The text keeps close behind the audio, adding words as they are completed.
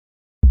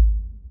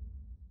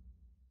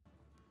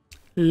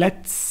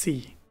Let's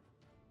see.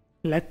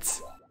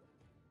 Let's...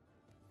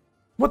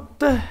 What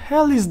the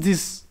hell is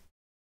this?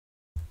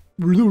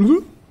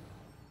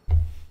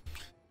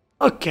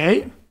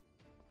 Okay.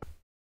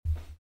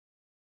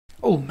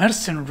 Oh,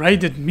 Mercen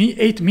raided me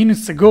 8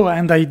 minutes ago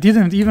and I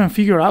didn't even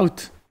figure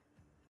out.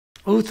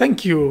 Oh,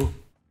 thank you.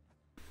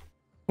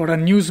 For a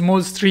new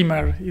small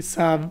streamer, it's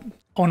an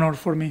honor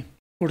for me.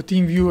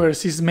 14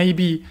 viewers is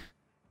maybe...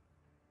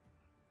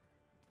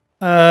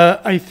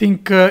 I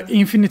think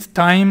infinite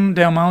time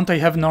the amount I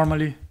have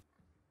normally.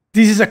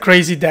 This is a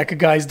crazy deck,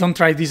 guys. Don't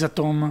try this at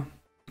home.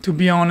 To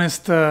be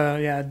honest,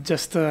 yeah,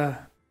 just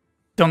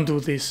don't do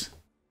this.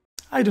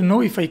 I don't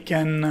know if I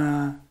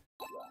can...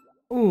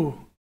 Oh,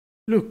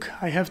 look,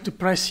 I have to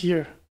press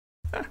here.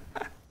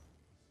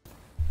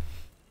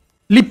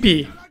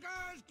 Lippy.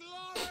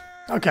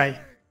 Okay,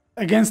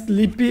 against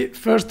Lippy,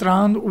 first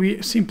round,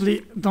 we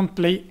simply don't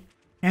play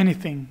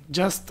anything.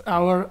 Just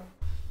our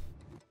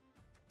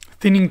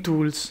thinning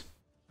tools.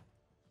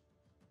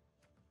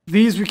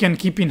 These we can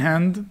keep in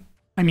hand.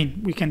 I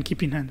mean, we can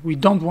keep in hand. We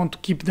don't want to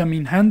keep them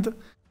in hand,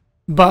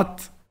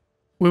 but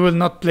we will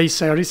not play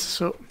series,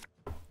 so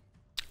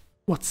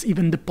what's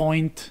even the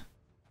point?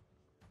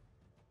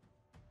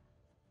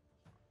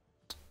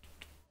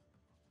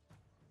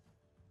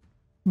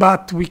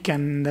 But we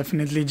can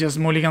definitely just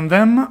mulligan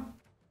them.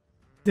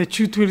 The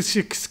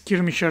 226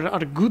 skirmisher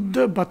are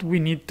good, but we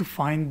need to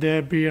find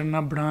the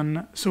Birna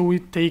Bran, so we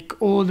take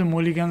all the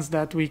mulligans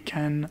that we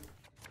can.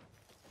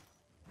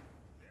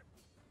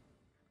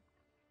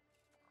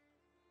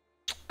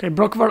 Okay,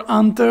 Brockvar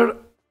Hunter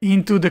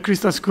into the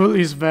Crystal Skull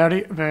is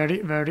very,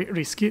 very, very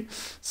risky.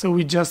 So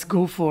we just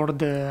go for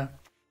the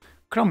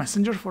Crown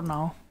Messenger for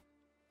now.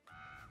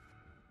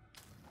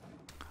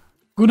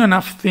 Good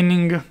enough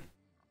thinning.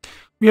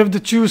 We have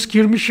the 2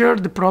 Skirmisher.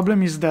 The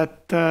problem is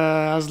that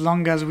as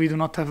long as we do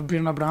not have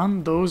Birna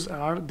Bran, those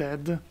are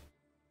dead.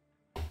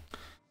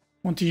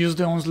 Want to use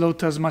the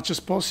Onslaught as much as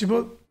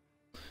possible.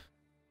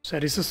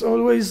 Series as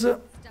always.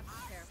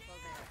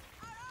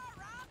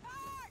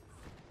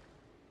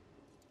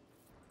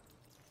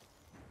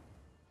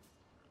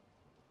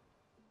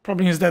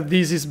 Problem is that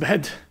this is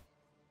bad.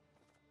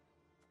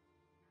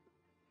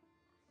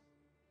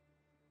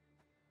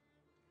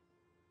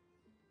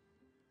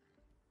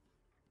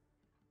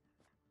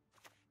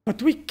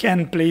 But we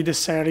can play the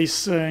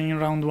series in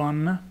round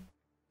 1.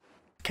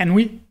 Can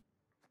we?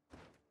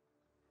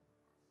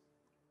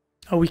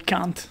 Oh, we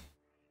can't.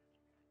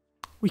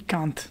 We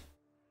can't.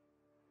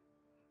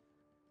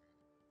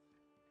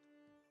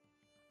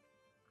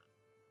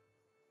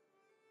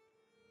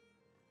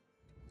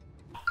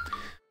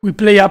 We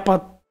play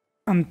up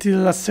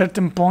until a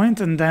certain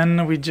point and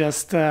then we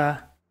just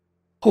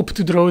hope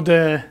to draw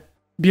the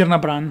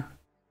Birna Bran.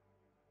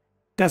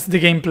 That's the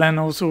game plan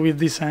also with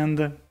this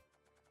hand.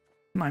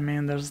 I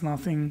mean, there's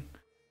nothing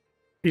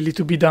really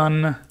to be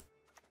done.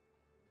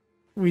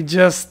 We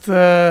just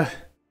do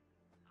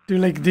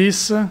like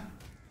this.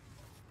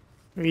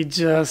 We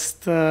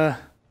just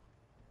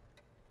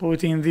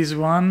put in this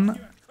one.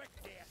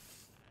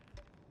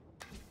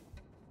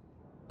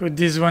 Put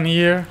this one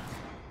here.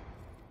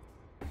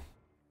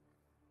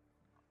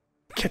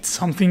 Get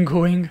something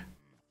going.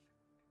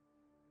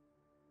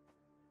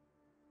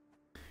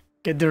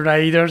 Get the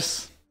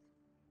Raiders.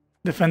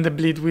 Defend the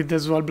bleed with the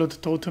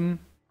Zwalblod Totem.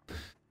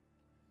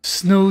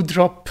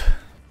 Snowdrop.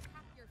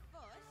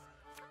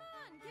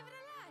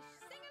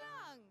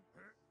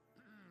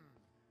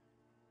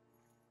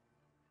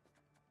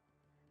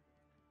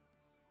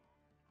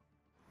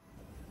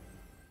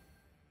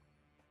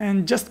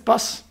 And just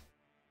pass.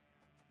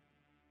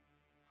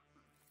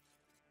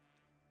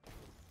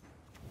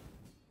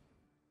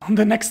 On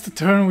the next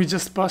turn we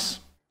just pass.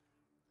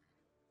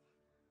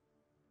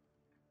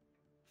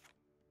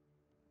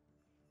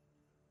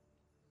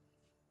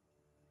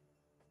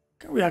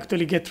 Can we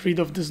actually get rid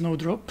of the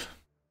Snowdrop?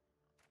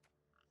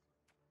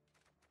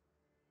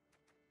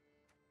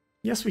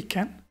 Yes, we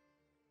can.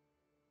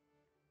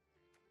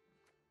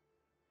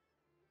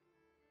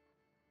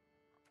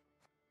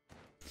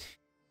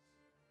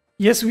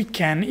 Yes, we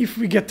can. If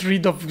we get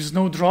rid of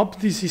Snowdrop,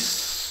 this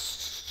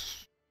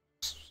is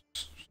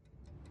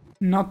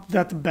not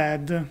that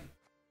bad.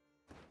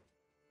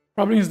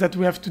 Problem is that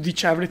we have to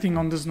ditch everything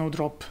on the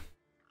Snowdrop.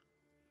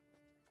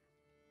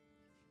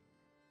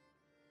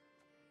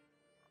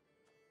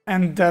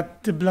 And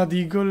that the Blood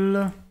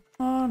Eagle...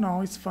 Oh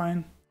no, it's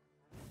fine.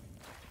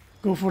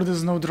 Go for the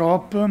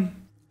Snowdrop.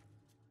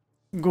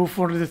 Go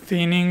for the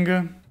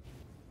thinning.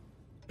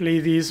 Play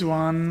this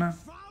one.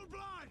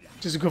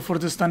 Just go for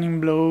the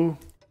Stunning Blow.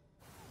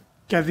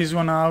 Get this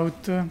one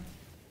out.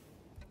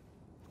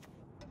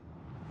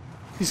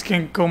 This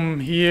can come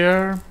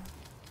here.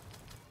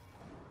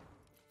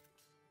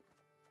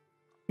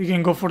 We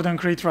can go for the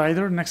Uncrate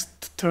Rider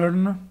next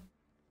turn.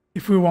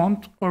 If we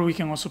want, or we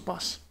can also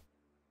pass.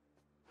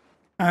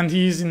 And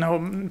he's in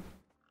a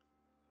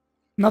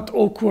not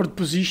awkward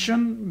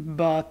position,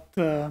 but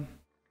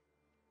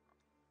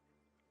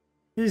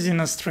he's in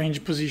a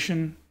strange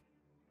position.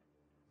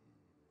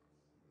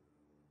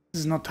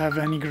 Does not have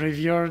any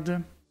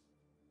graveyard.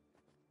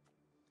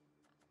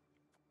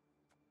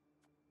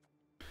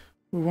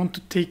 We want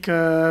to take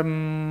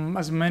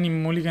as many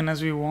mulligan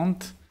as we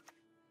want.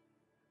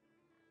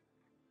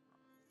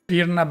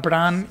 Birna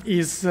Bran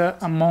is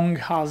among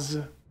us.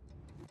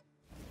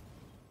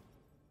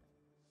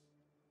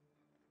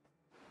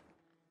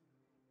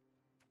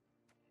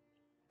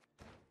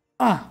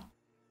 Ah.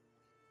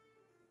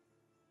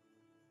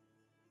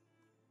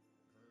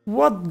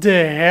 What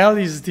the hell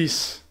is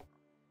this?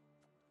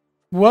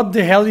 What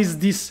the hell is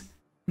this?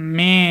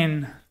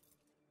 Man.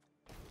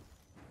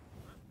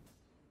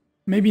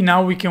 Maybe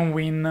now we can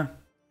win.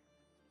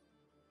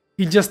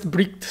 He just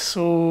bricked,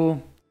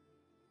 so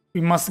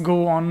we must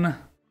go on.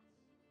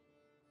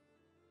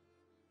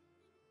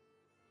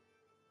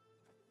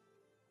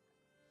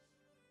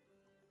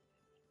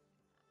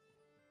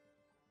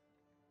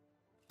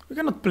 We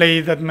cannot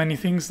play that many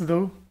things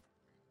though.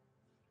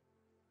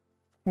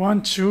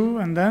 1, 2,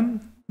 and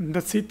then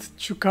that's it.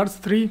 2 cards,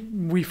 3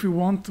 if we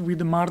want with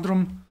the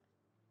Mardrum.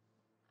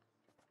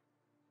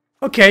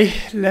 Okay,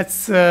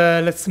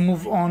 let's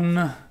move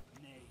on.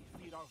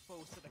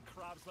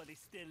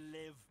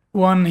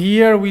 One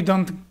here, we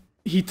don't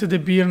hit the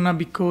Birna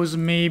because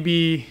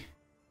maybe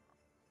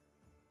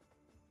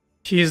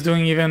she is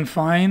doing even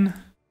fine.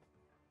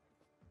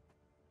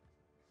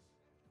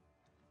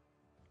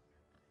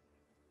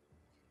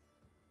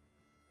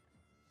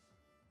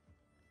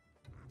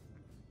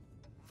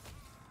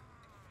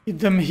 Hit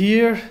them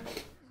here.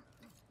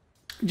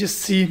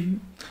 Just see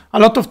a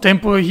lot of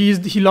tempo.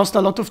 He lost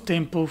a lot of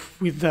tempo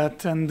with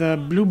that, and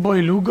Blue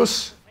Boy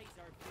Lugos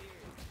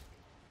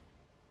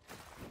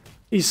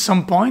is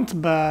some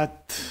point,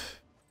 but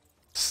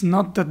it's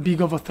not that big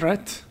of a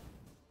threat.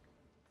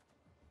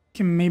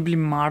 Can maybe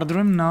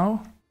Mardrum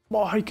now.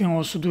 Oh, I can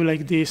also do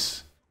like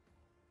this.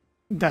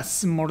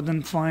 That's more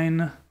than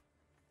fine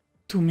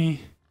to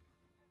me.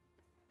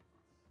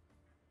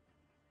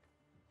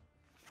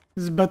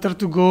 It's better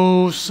to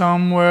go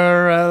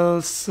somewhere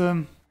else.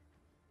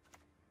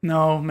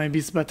 No, maybe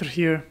it's better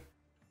here.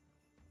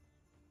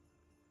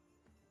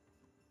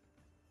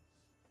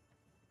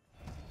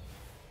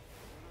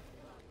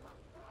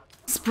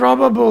 It's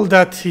probable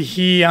that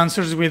he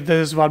answers with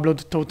the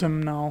Svalblood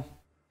Totem now.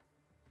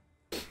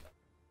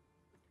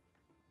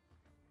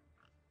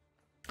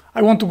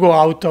 I want to go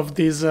out of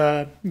this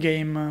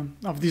game,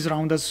 of this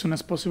round as soon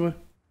as possible.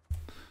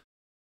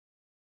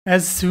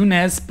 As soon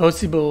as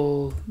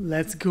possible.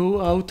 Let's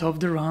go out of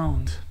the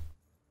round.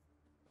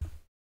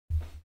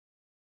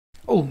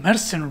 Oh,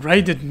 Mercen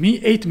raided me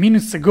 8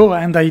 minutes ago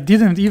and I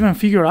didn't even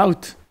figure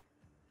out.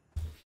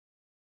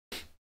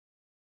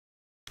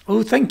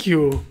 Oh, thank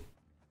you.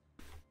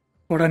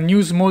 For a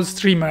new small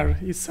streamer,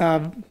 it's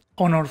an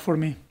honor for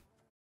me.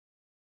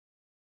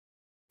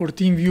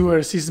 14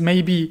 viewers is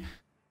maybe,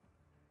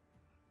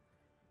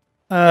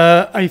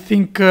 I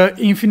think,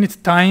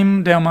 infinite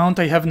time the amount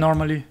I have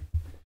normally.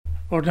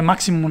 Or the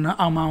maximum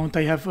amount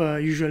I have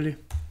usually.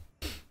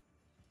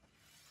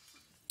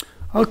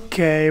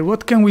 Okay,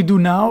 what can we do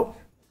now?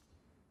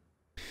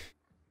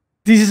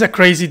 This is a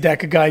crazy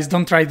deck, guys.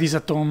 Don't try this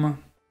at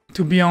home.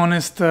 To be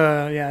honest,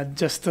 yeah,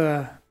 just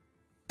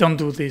don't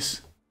do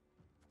this.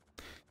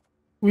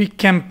 We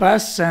can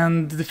pass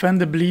and defend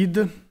the bleed.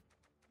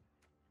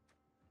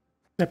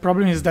 The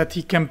problem is that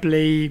he can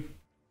play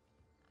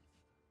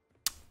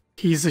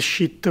his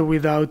shit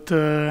without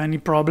any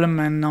problem,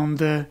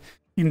 and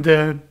in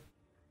the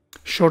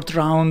short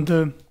round,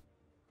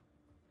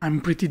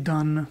 I'm pretty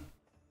done.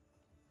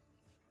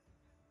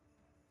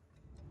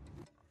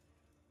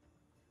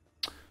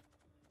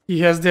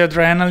 He has the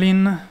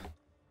adrenaline.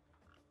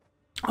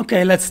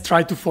 Okay, let's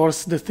try to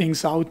force the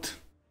things out.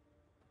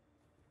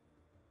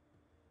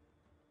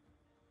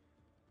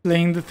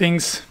 Playing the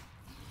things.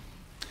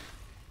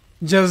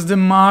 Just the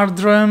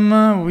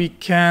Mardrum. We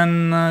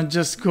can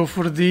just go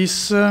for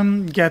this.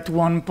 Get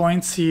 1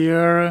 point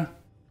here.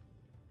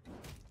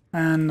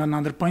 And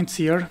another point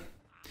here.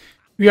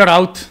 We are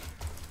out.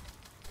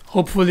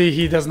 Hopefully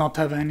he does not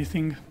have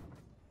anything.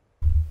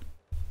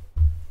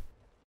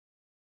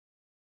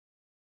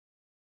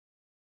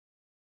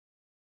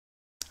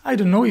 I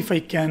don't know if I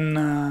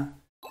can...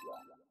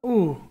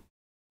 Oh,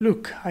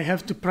 look, I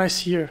have to press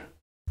here.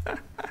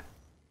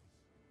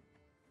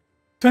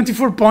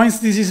 24 points,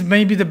 this is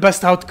maybe the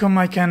best outcome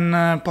I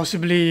can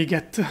possibly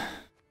get.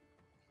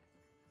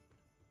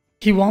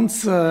 He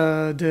wants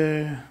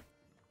the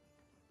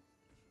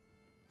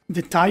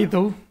tie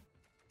though.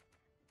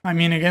 I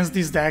mean, against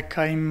this deck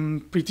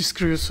I'm pretty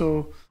screwed,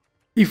 so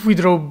if we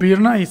draw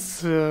Birna,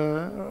 it's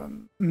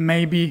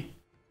maybe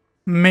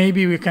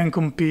we can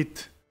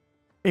compete.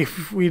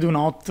 If we do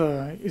not,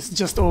 it's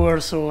just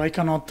over, so I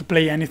cannot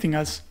play anything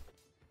else.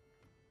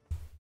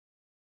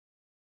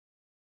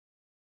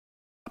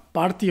 A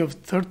party of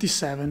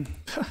 37.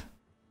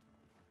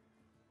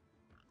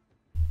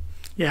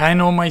 Yeah, I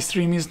know my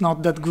stream is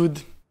not that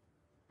good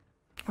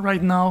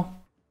right now.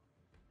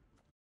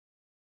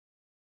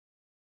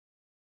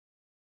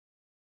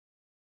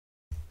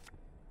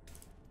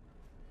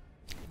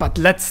 But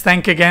let's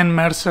thank again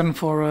Mercen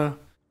for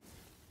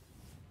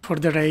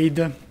the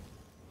raid.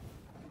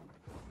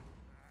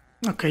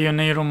 Ok, io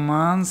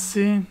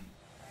Neuromancy.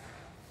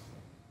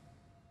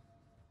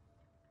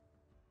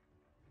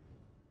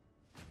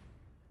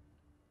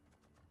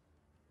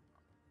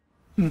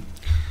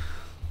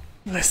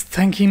 Let's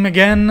thank him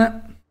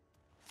again.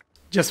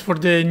 Just for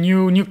the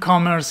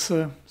newcomers,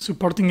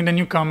 supporting the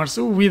newcomers.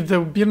 So with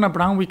the Birna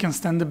Brown we can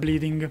stand the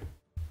bleeding.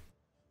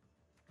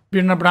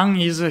 Birna Brown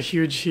is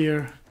huge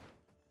here.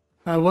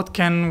 What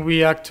can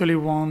we actually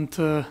want?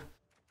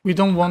 We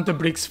don't want the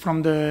bricks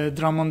from the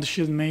Drummond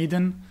Shield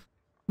Maiden.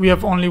 We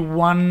have only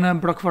one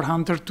Brockvar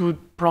Hunter to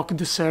proc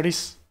the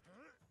series.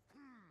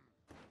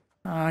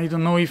 I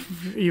don't know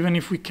if even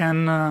if we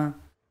can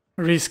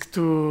risk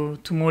to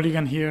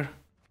mulligan here.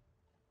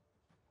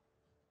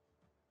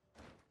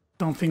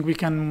 Don't think we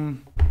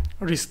can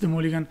risk the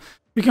mulligan.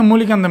 We can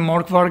mulligan the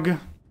Morkvarg.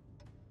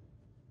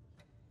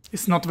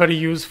 It's not very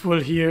useful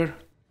here.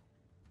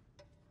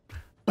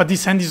 But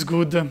this hand is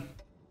good.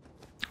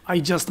 I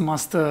just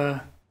must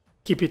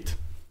keep it.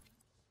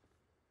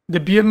 The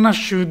Birna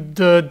should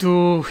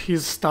do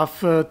his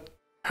stuff,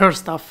 her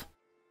stuff,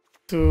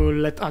 to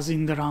let us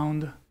in the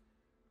round.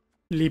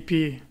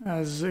 Lippy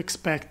as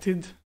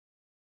expected.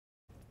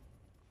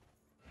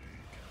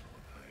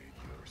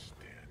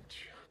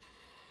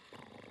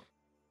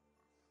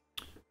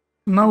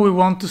 Now we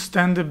want to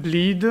stand the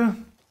bleed.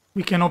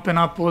 We can open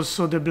up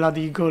also the Blood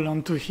Eagle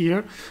onto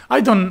here.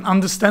 I don't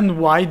understand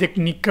why the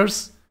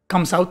Knickers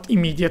comes out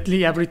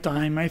immediately every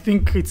time. I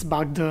think it's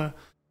bugged. The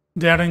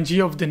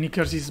RNG of the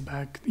Knickers is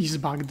bugged.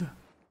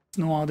 There's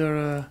no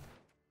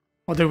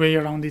other way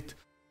around it.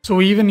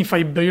 So even if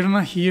I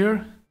burn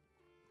here,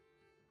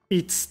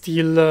 it's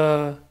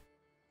still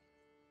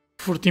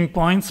 14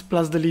 points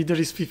plus the leader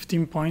is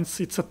 15 points.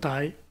 It's a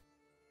tie.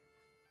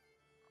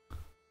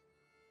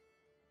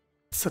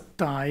 It's a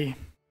tie.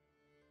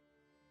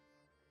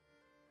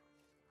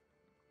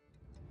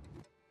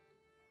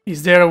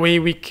 Is there a way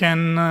we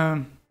can...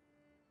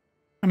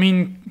 I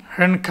mean,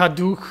 Hern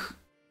Kaduch,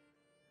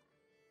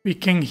 we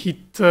can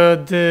hit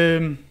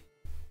the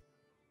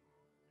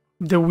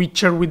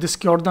Witcher with the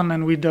Skjordan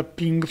and with the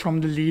ping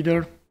from the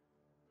leader.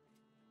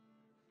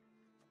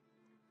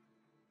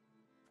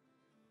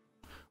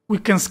 We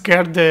can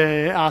scare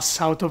the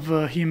ass out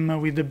of him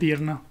with the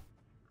Birna.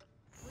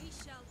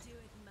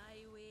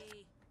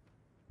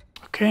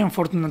 Okay,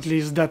 unfortunately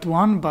it's that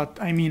one, but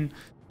I mean,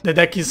 the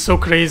deck is so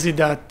crazy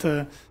that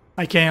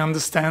I can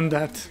understand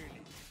that.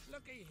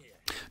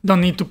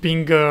 Don't need to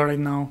ping right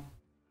now.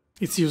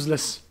 It's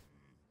useless.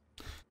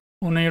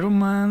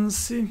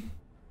 Oneiromancy.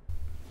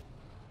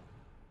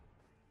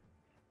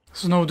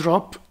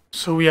 Snowdrop.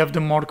 So we have the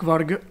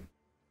Morkvarg.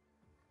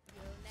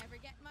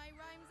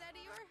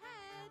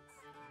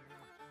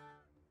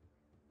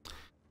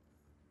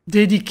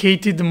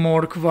 Dedicated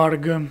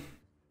Morkvarg.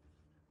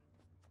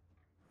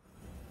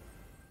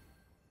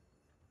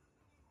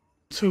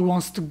 So he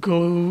wants to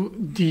go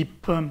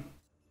deep.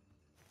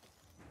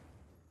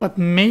 But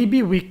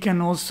maybe we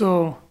can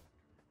also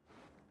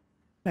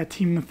let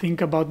him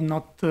think about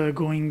not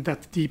going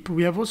that deep.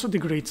 We have also the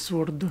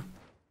Greatsword.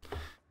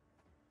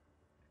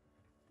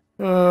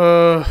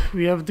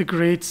 We have the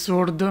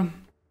Greatsword.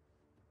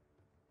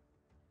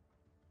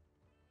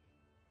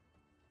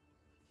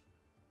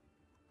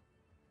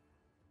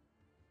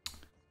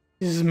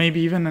 This is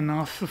maybe even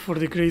enough for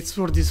the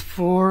Greatsword. Is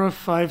 4,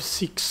 5,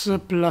 6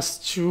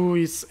 plus 2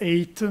 is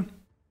 8.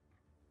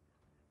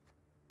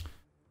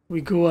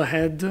 We go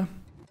ahead.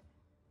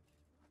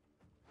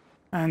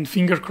 And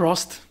finger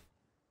crossed.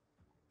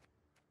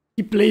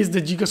 He plays the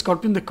Giga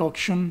Scorpion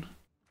Decoction.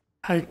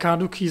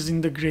 Kaduk is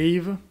in the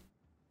grave.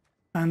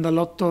 And a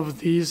lot of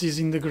this is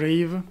in the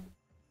grave.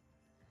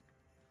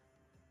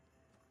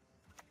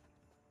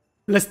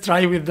 Let's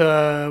try with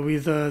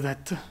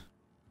that.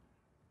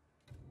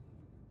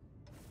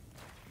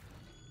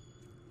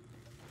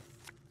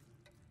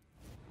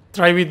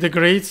 Try with the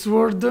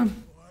Greatsword.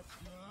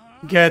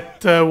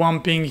 Get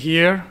one ping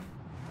here.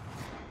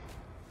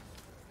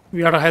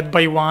 We are ahead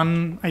by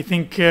one. I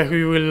think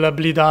he will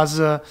bleed us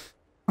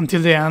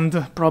until the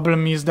end.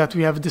 Problem is that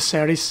we have the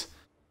series.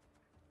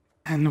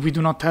 And we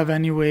do not have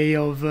any way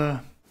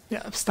of...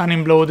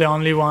 Stunning Blow, the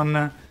only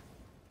one.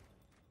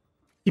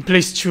 He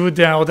plays 2,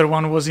 the other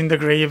one was in the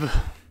grave.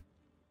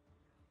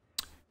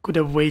 Could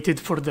have waited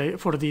for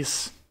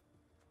this.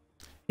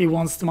 He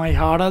wants my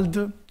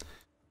Harald.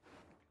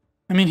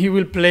 I mean, he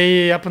will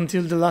play up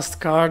until the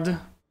last card,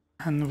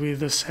 and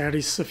with the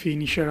series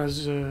finisher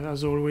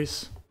as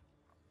always.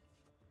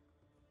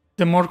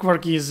 The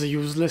Morkvarg is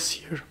useless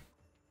here.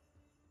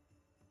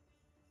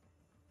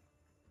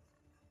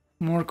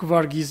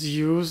 Morkvarg is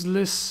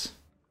useless.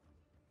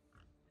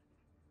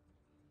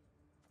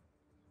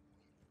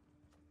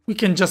 We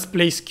can just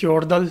play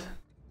Skjordal.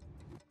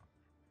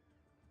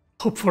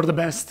 Hope for the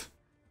best.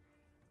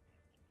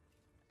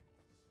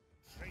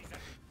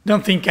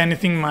 Don't think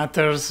anything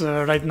matters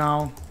right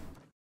now.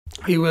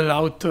 He will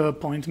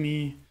outpoint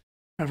me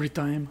every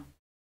time.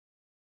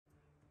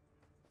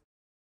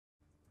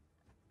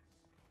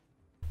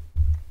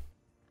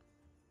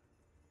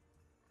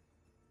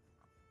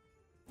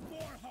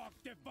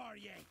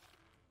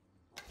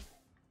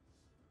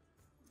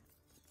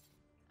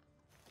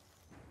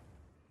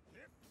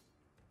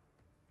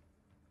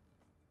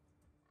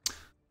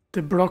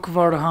 The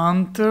Brockvar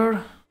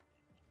Hunter.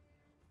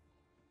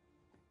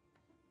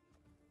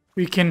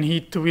 We can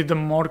hit with the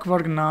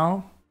Morkvarg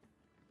now.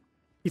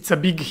 It's a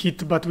big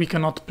hit, but we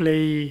cannot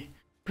play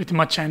pretty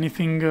much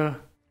anything,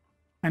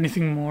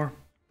 anything more.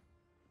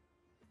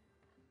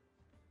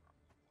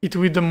 Hit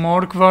with the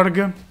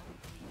Morkvarg,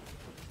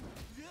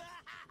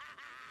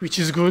 which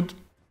is good.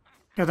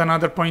 Get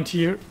another point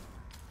here.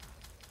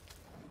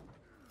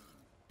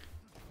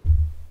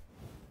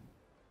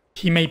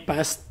 He may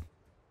pass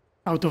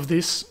out of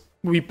this.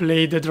 We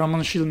play the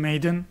Drummond Shield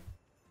Maiden.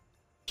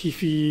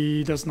 If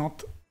he does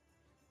not.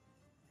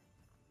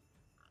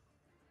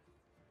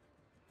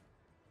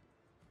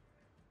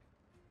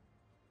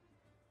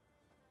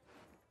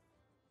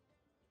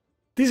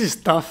 This is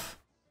tough.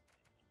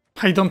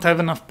 I don't have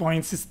enough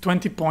points. It's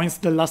 20 points,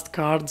 the last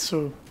card,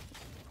 so...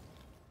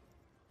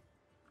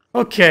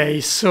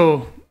 Okay,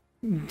 so...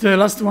 The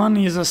last one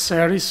is a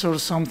Ceres or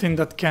something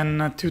that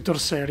can tutor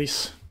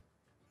Ceres.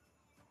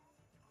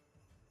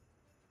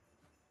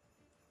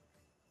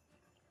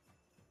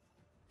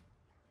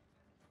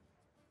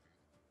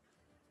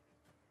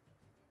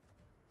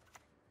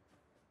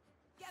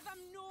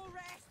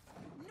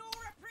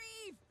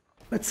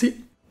 Let's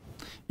see.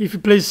 If he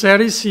plays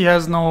Ceres, he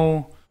has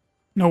no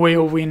way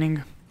of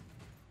winning.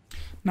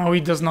 Now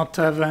he does not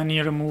have any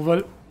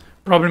removal.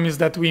 Problem is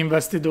that we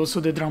invested also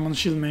the Drummond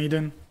Shield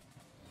Maiden.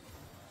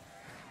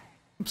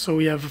 So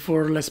we have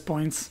 4 less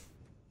points.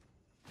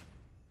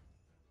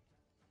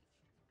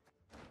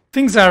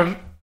 Things are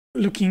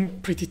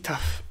looking pretty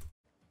tough.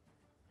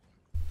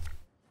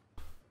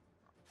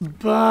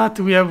 But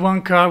we have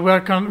one card.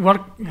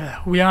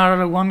 We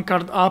are 1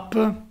 card up,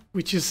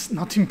 which is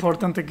not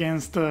important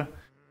against a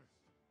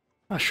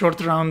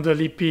short round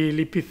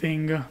lippy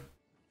thing.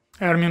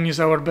 Hermione is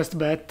our best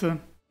bet.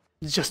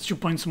 It's just 2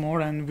 points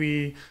more, and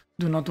we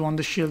do not want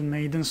the Shield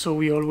Maiden, so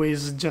we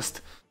always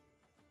just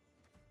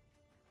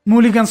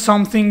mulligan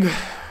something.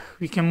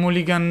 We can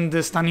mulligan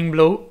the Stunning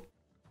Blow.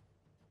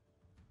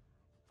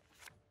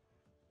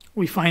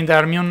 We find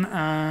Hermione,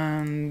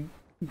 and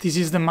this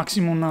is the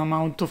maximum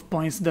amount of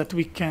points that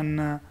we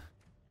can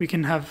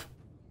have.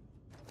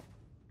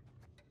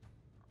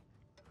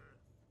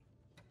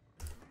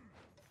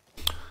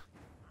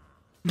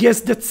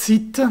 Yes, that's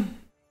it.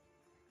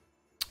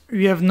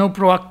 We have no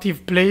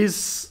proactive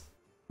plays,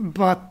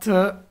 but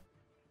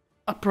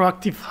a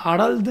proactive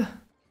Harald,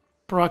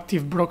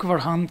 proactive Brokvar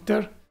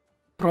Hunter,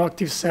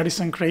 proactive Ceres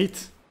and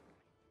Crate,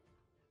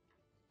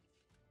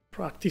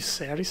 proactive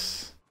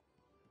Ceres.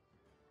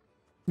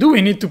 Do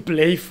we need to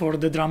play for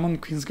the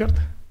Drummond Queensguard?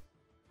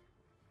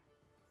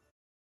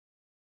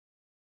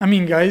 I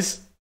mean,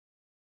 guys,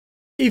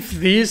 if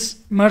this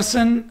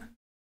Mercen,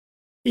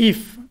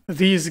 if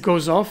this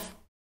goes off,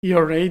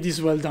 your raid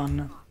is well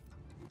done.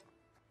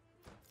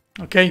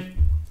 Okay?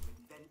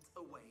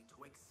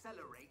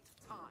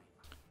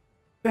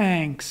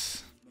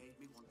 Thanks.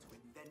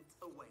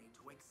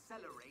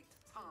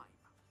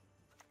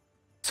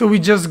 So we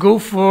just go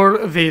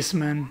for this,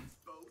 man.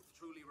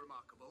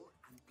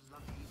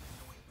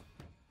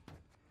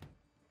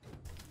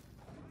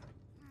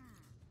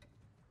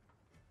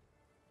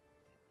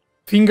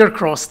 Finger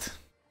crossed.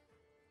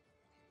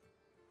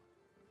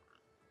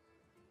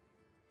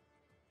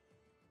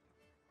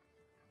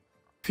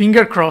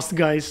 Finger crossed,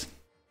 guys.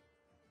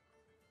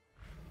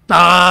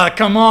 Ah,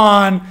 come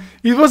on.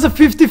 It was a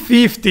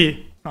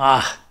 50-50.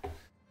 Ah,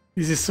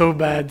 this is so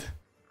bad.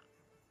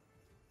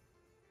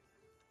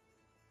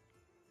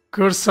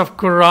 Curse of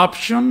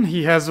Corruption.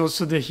 He has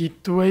also the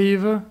Heat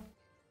Wave.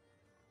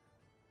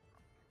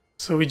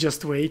 So we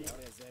just wait.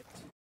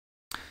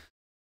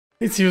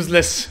 It's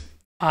useless.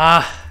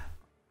 Ah.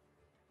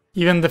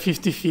 Even the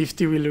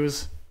 50-50 we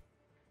lose.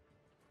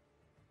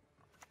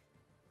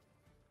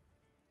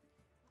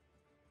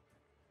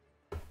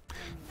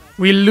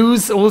 We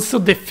lose also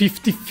the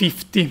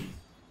 50-50.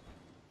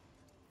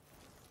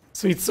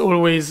 So it's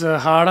always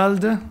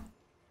Harald.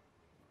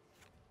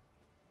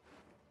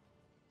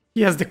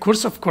 He has the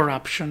Curse of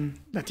Corruption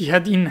that he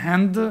had in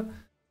hand.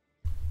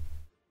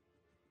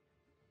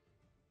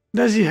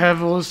 Does he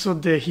have also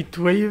the Heat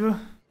Wave?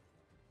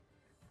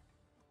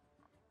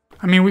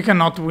 I mean, we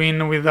cannot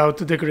win without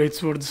the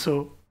Greatsword,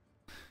 so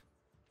I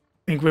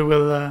think we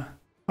will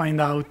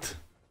find out.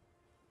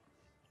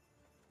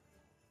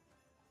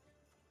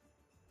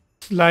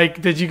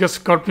 Like the Giga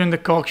Scorpion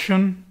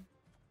Decoction.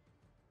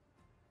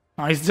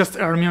 No, it's just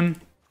Hermione.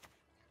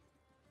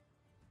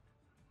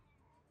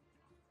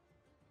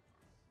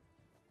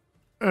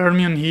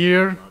 Hermione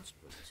here.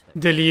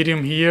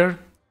 Delirium here.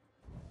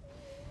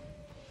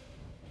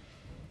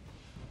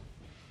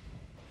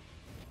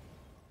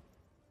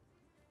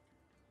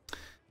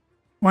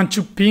 One,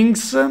 2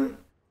 pings.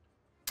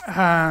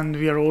 And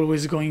we are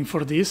always going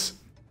for this.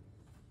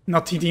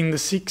 Not hitting the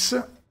 6.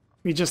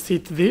 We just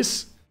hit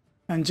this.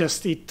 And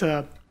just hit,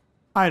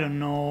 I don't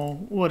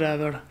know,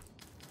 whatever.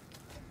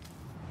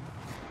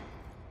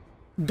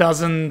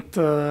 Doesn't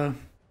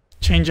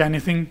change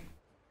anything.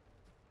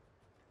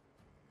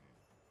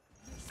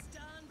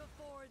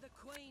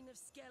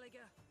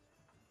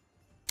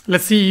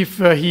 Let's see if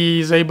he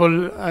is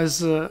able,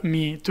 as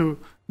me, to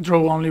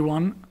draw only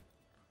 1.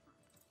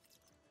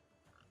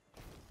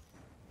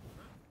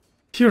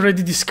 He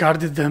already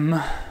discarded them.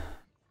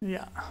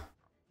 Yeah.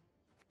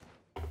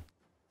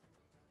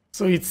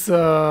 So it's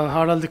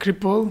Harald the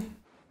Cripple.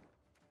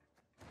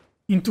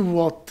 Into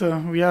what?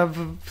 We have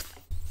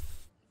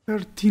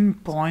 13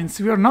 points.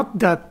 We are not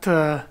that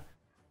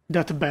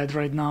that bad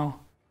right now.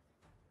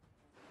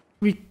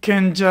 We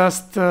can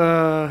just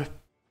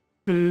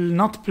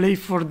not play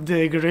for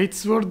the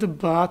Greatsword,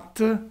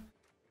 but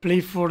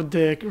play for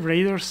the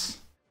Raiders.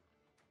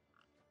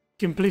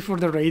 Can play for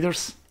the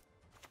Raiders.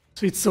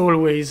 So it's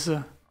always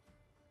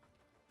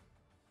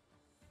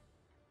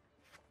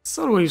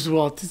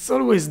what? It's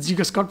always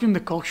Giga Scorpion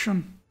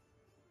Decoction.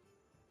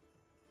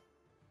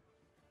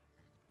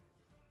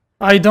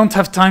 I don't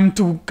have time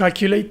to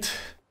calculate.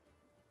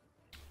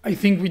 I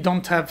think we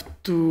don't have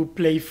to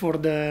play for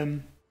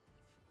the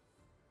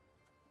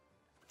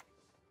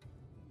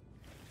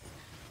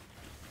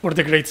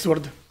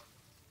Greatsword.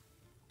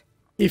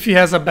 If he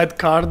has a bad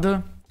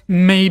card,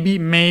 maybe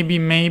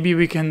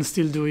we can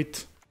still do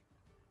it.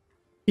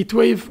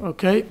 Heatwave,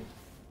 okay.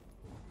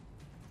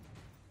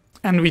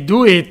 And we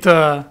do it.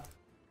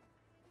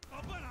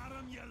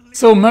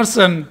 So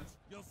Merson,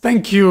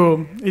 thank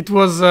you. It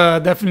was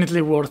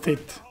definitely worth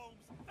it.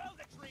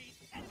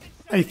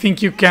 I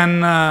think you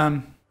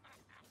can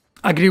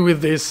agree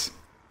with this.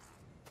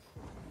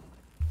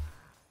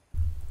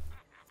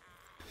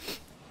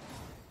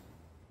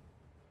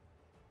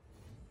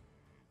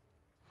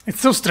 It's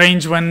so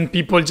strange when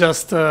people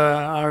just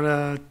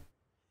are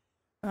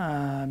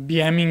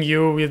BMing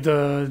you with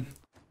the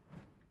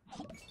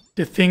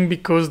thing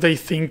because they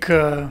think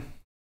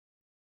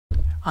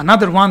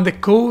another one, the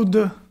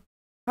code.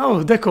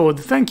 Oh, the code.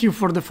 Thank you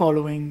for the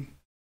following.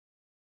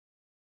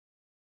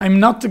 I'm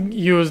not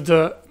used,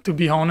 to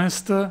be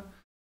honest, to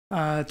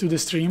the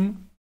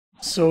stream,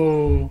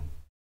 so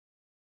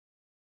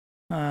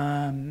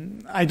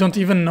I don't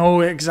even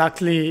know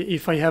exactly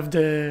if I have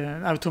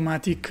the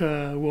automatic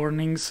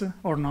warnings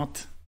or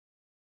not.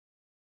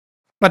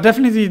 But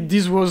definitely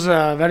this was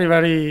a very,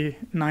 very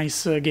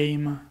nice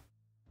game.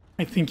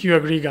 I think you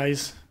agree,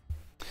 guys.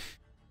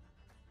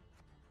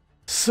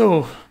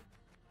 So,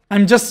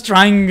 I'm just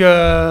trying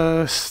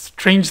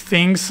strange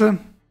things.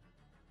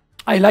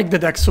 I like the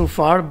deck so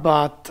far,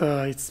 but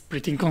it's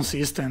pretty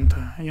inconsistent.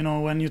 You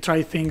know, when you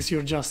try things,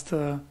 you're just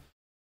yeah,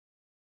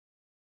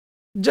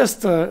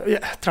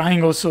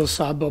 trying also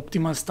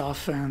suboptimal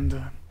stuff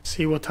and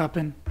see what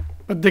happened.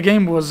 But the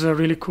game was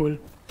really cool.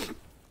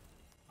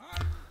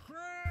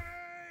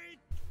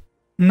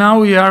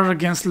 Now we are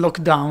against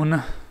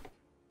Lockdown.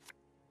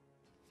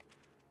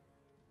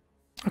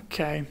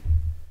 Okay.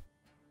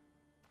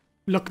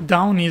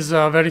 Lockdown is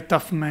a very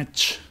tough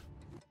match.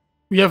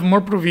 We have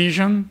more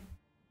provision.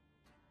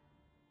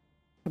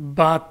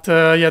 But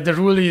yeah, the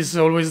rule is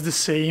always the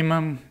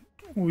same.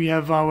 We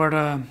have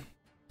our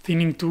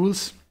thinning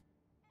tools.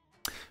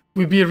 It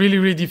will be really,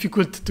 really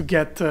difficult to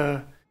get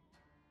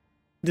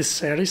this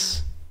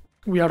series.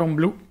 We are on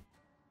blue.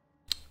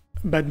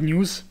 Bad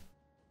news.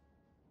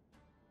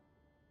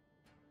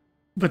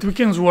 But we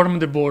can swarm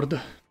the board.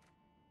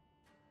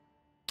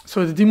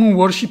 So the Demon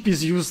Worship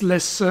is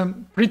useless,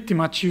 pretty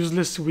much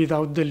useless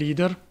without the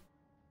leader.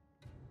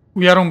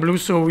 We are on blue,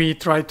 so we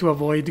try to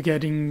avoid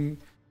getting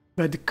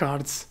bad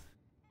cards.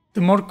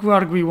 The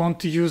Morkvarg, we want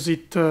to use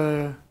it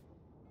on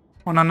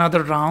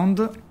another round.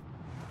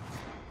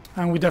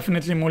 And we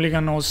definitely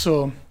mulligan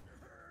also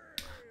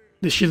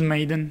the Shield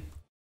Maiden.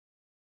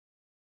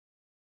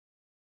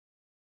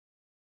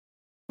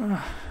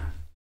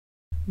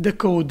 The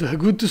code.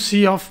 Good to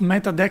see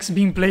off-meta decks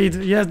being played.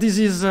 Yes, this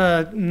is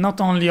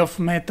not only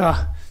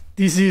off-meta,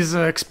 this is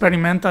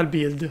experimental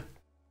build.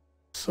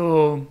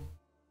 So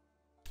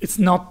it's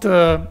not,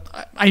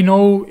 I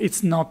know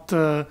it's not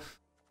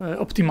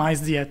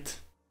optimized yet,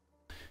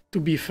 to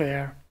be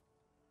fair.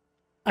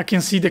 I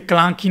can see the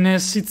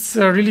clunkiness. It's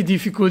really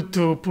difficult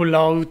to pull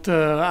out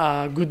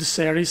a good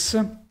series.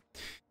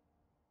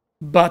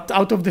 But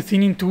out of the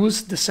thinning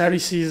tools, the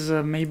series is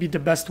maybe the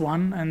best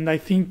one, and I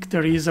think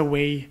there is a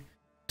way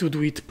to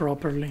do it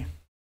properly.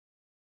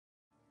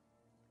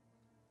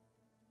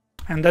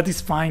 And that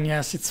is fine,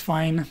 yes, it's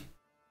fine.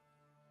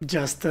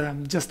 Just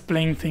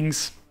playing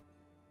things.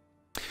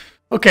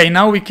 Okay,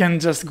 now we can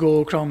just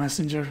go Crow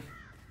Messenger.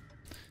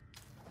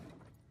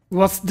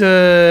 What's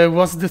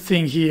the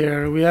thing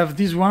here? We have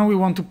this one we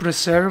want to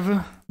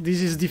preserve.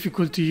 This is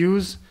difficult to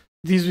use.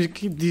 This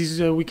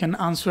we can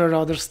answer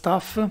other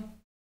stuff.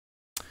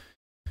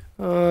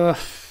 We'll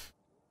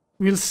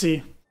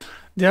see.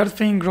 The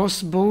Earthfang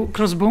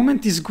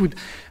crossbowman is good.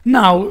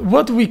 Now,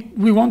 what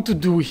we want to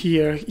do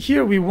here?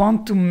 Here we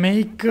want to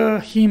make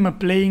him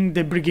playing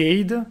the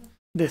brigade,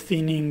 the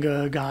thinning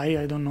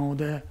guy. I don't know,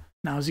 the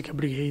Nausicaa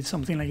brigade,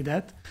 something like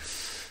that.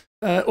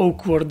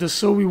 Awkward.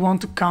 So we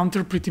want to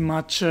counter pretty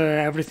much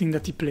everything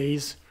that he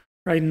plays.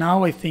 Right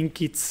now, I think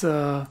it's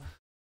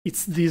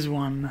this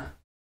one.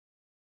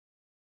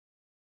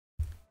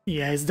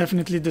 Yeah, it's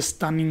definitely the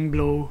stunning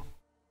blow.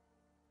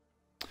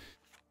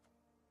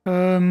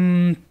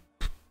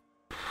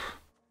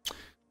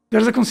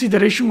 There's a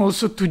consideration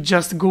also to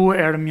just go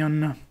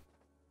Hermione.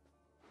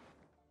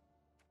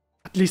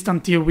 At least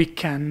until we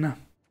can.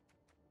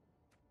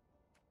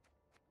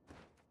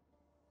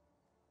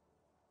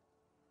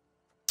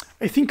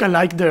 I think I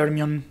like the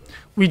Hermione.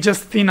 We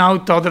just thin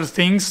out other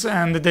things,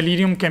 and the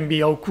Delirium can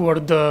be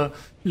awkward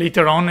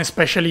later on,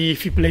 especially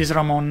if he plays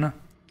Ramon.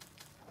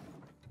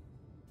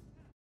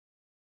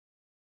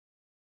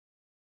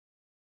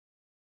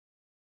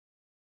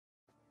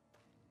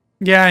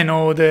 Yeah, I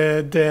know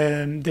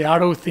the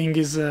arrow thing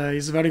is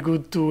very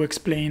good to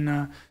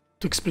explain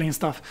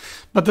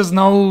stuff, but there's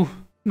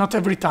not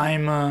every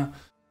time.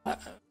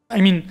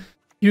 I mean,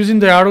 using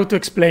the arrow to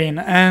explain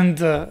and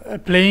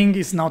playing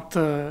is not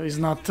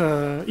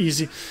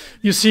easy.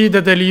 You see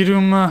the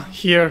Delirium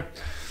here.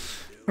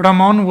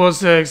 Ramon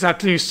was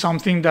exactly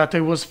something that I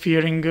was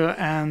fearing,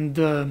 and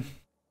the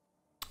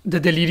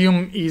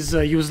Delirium is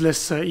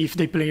useless if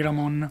they play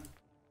Ramon.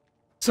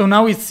 So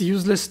now it's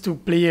useless to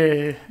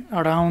play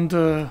around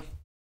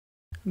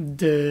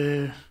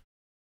the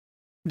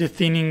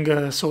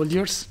thinning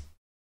soldiers.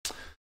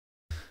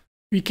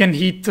 We can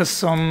hit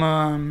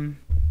some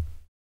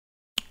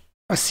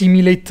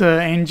assimilate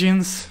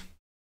engines.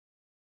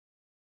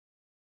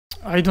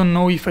 I don't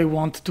know if I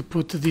want to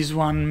put this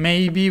one.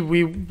 Maybe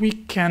we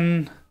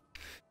can...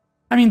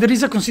 I mean, there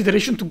is a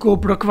consideration to go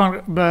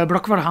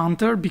Brockvar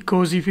Hunter,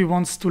 because if he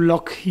wants to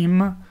lock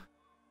him,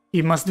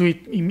 he must do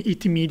it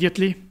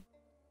immediately.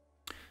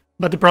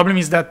 But the problem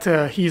is that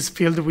he is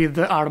filled with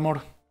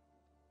armor.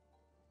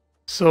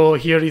 So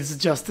here is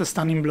just a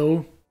stunning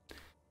blow.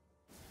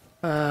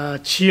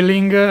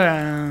 Chilling,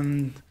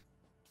 and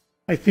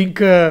I think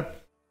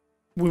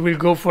we will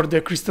go for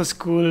the Crystal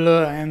Skull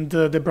and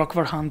the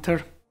Brockvar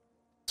Hunter.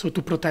 So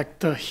to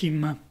protect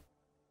him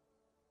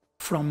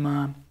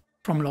from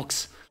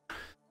locks.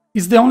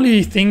 It's the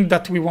only thing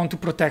that we want to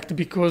protect,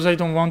 because I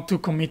don't want to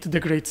commit the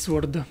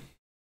Greatsword.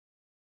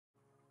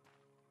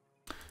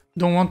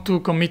 Don't want to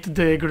commit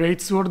the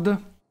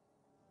Greatsword.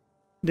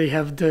 They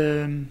have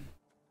the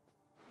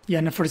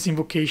Yennefer's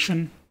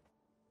Invocation.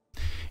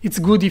 It's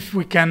good if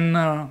we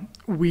can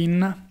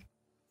win,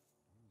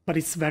 but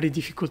it's very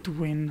difficult to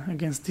win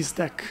against this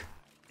deck.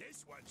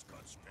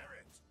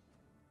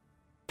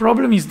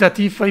 Problem is that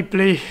if I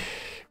play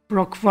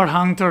Brockvar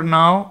Hunter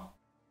now,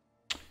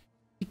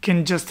 you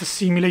can just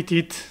assimilate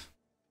it.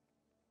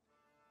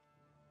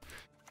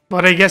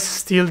 But I guess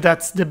still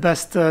that's the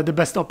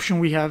best option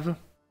we have.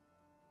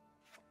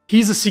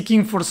 He's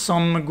seeking for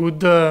some good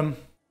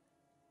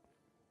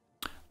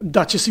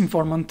Duchess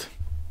Informant.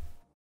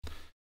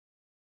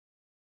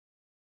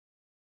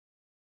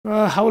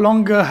 How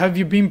long have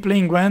you been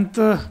playing Gwent?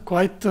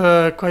 Quite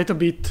a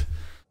bit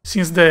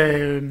since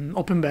the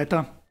open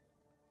beta.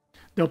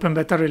 The open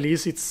beta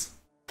release, it's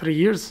 3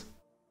 years,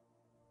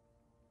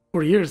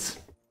 4 years,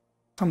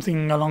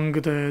 something along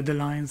the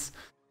lines.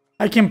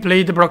 I can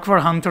play the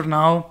Brockvar Hunter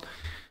now,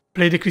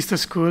 play the Crystal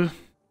Skull.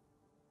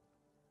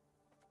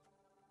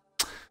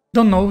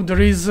 Don't know,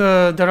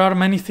 there are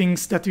many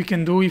things that we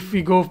can do. If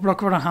we go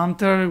Brockvar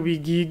Hunter, we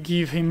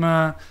give him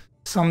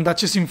some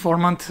Duchess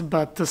Informant,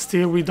 but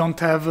still we don't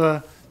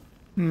have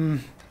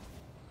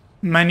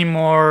many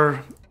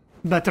more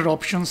better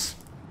options.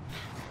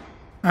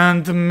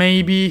 And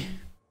maybe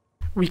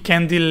we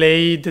can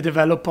delay the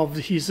develop of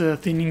his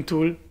thinning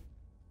tool.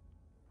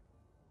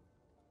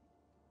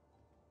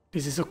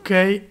 This is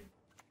okay.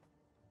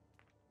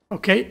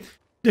 Okay,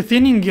 the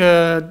thinning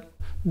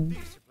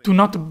do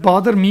not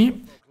bother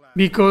me,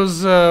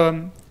 because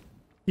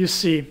you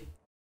see,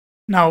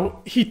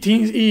 now he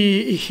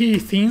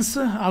thins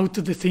out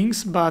the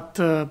things, but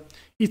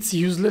it's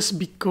useless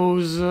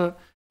because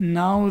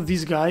now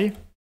this guy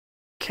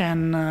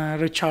can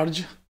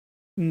recharge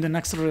in the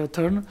next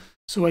turn,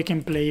 so I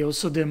can play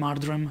also the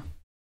Mardrem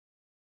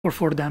for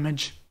 4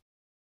 damage.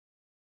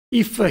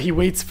 If he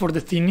waits for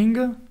the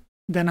thinning,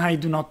 then I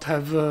do not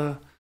have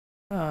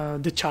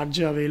the charge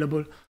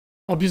available.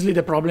 Obviously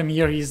the problem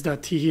here is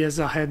that he has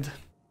a head.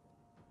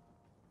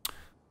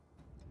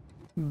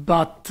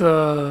 But,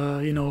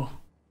 you know,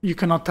 you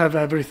cannot have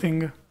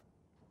everything.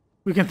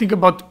 We can think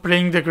about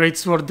playing the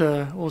Greatsword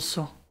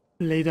also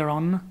later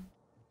on.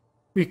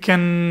 We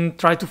can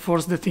try to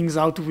force the things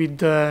out with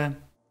the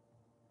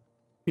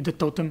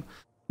totem.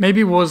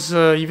 Maybe it was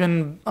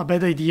even a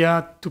bad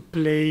idea to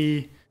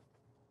play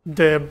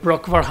the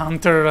Brockvar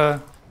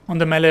Hunter on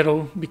the melee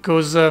row,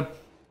 because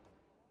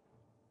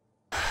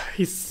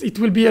it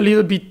will be a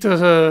little bit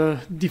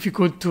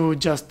difficult to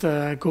just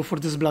go for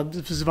this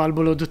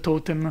Svalbolod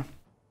totem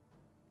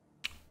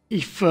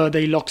if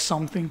they lock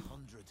something.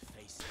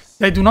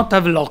 They do not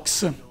have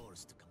locks.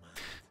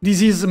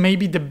 This is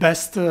maybe the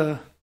best...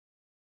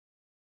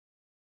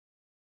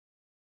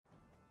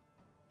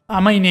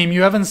 my name.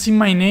 You haven't seen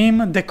my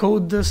name. The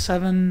code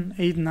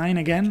 789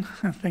 again.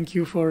 Thank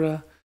you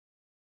for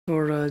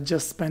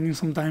just spending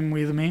some time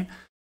with me.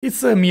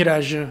 It's a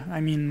Mirage. I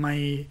mean,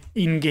 my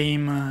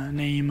in-game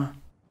name.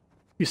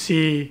 You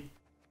see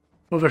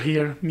over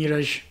here,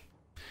 Mirage.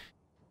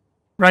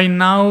 Right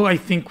now, I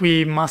think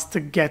we must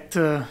get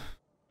the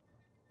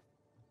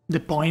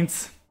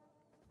points.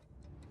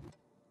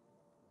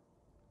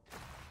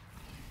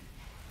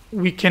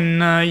 We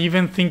can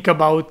even think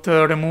about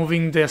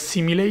removing the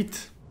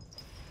assimilate.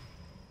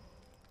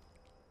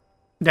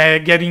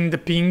 Getting the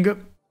ping.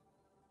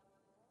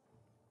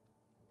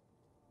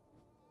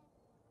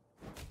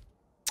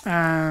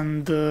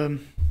 And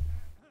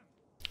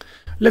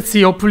let's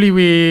see, hopefully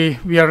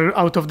we are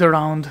out of the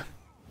round.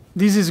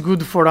 This is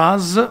good for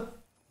us.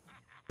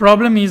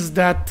 Problem is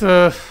that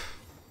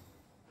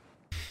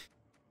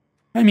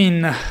I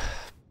mean,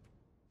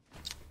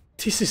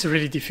 this is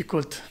really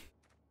difficult.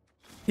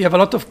 We have a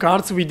lot of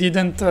cards. We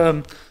didn't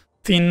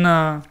thin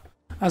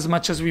as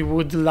much as we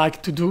would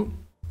like to do.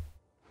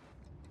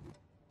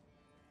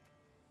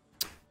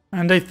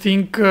 And I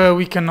think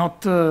we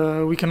cannot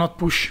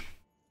push.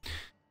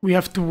 We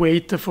have to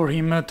wait for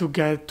him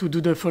to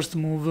do the first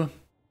move.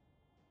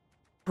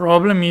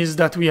 Problem is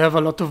that we have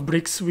a lot of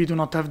bricks. We do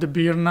not have the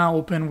Birna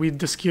open with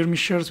the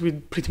skirmishers. We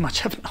pretty much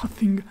have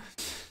nothing.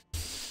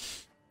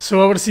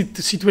 So our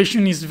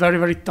situation is very,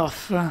 very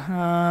tough.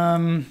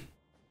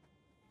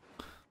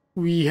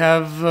 We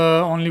have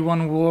only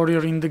one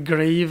warrior in the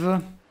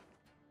grave.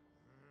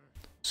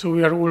 So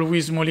we are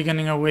always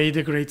mulliganing away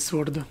the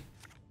greatsword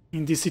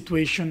in this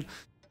situation.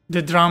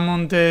 The drum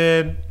on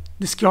the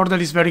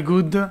Skjordal is very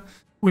good.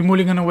 We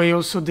mulligan away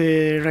also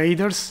the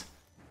raiders.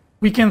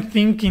 We can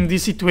think in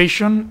this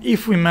situation,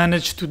 if we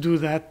manage to do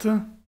that,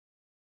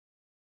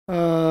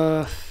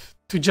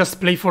 to just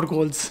play for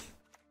golds,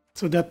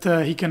 so that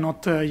he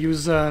cannot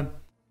use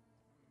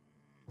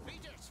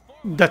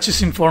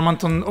Duchess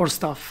Informant on or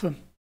stuff.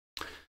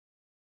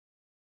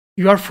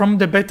 You are from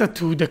the beta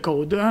to the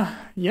code.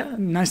 Yeah,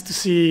 nice to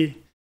see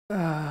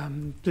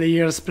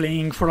players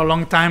playing for a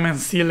long time and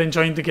still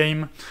enjoying the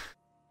game.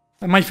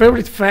 My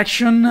favorite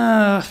faction,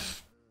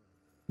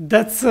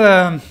 that's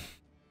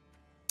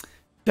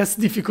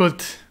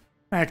difficult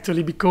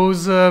actually,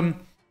 because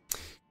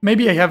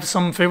maybe I have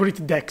some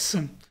favorite decks.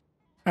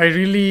 I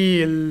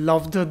really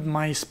loved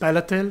my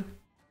Spelatel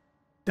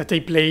that I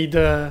played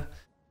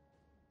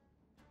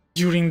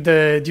during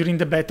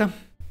the beta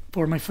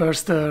for my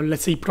first,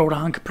 let's say, pro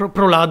rank,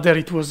 pro ladder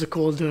it was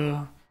called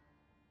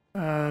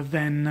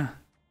then.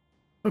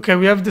 Okay,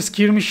 we have the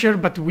skirmisher,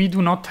 but we do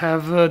not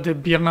have the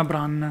Birna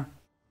Bran.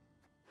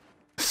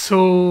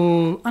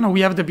 So, no,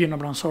 we have the Birna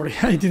Bran, sorry,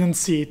 I didn't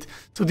see it.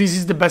 So this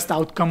is the best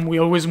outcome. We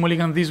always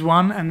mulligan this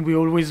one, and we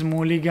always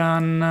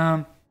mulligan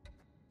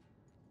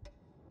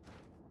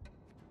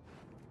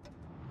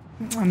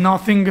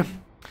nothing,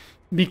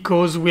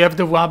 because we have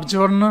the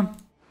Wabjorn,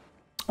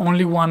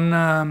 only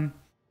one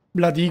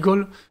Blood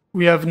Eagle.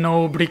 We have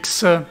no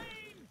bricks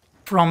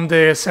from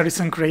the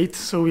Saracen crate,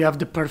 so we have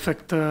the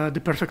perfect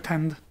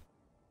hand.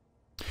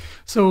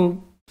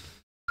 So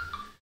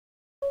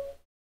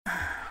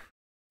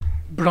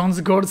bronze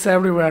gourds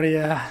everywhere,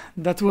 yeah,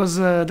 that was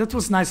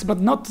nice, but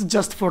not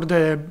just for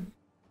the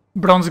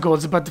bronze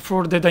gourds, but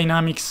for the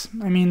dynamics.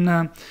 I mean,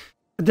 at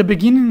the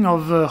beginning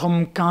of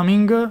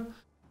Homecoming,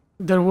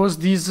 there was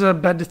this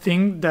bad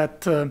thing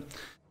that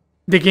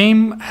the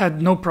game had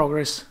no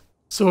progress.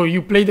 So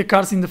you play the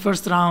cards in the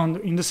first round,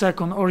 in the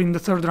second, or in the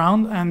third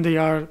round, and they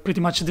are pretty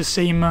much the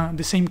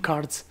same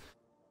cards.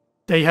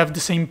 They have the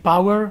same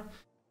power.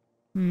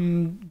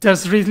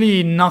 There's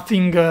really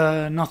nothing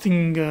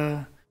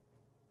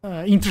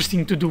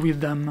interesting to do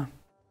with them.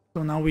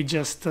 So now we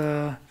just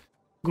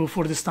go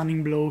for the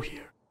stunning blow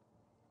here.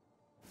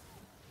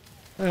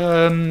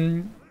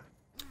 In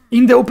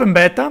the open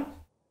beta,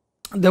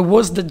 there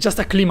was just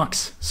a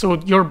climax. So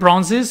your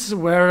bronzes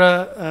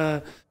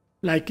were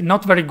like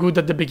not very good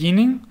at the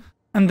beginning,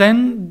 and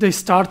then they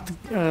start,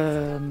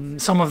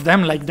 some of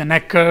them, like the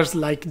Neckers,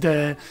 like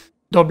the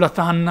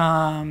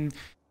Doblathan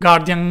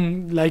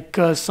Guardian, like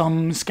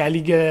some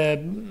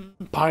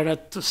Skellige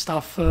pirate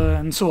stuff,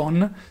 and so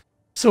on.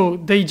 So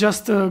they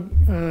just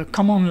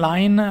come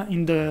online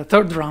in the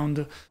third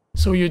round.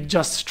 So you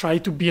just try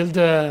to build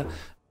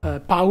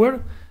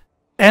power,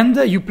 and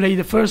you play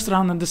the first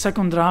round and the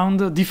second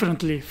round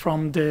differently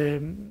from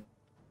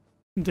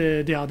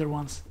the other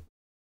ones.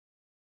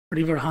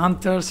 River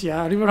Hunters,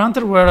 yeah, River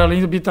Hunter were a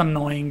little bit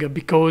annoying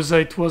because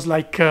it was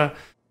like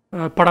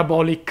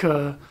parabolic,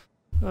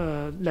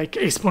 like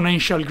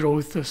exponential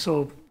growth.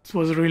 So it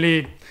was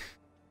really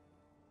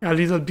a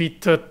little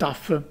bit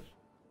tough,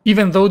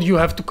 even though you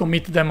have to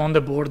commit them on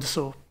the board.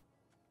 So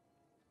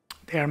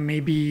they are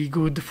maybe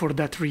good for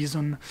that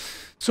reason.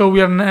 So we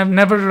are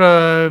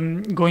never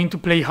going to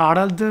play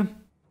Harald.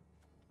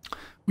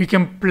 We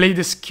can play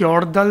the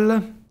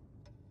Skjordal.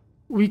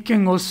 We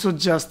can also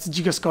just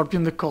Giga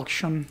Scorpion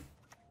Decoction.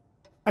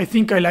 I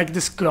think I like the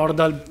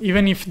Skjordal,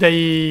 even if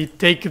they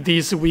take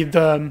this with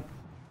the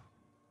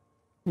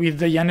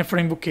Yennefer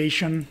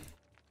Invocation.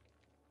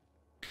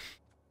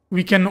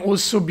 We can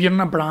also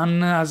Birna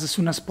Bran as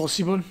soon as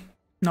possible.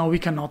 No, we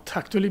cannot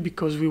actually,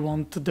 because we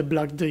want the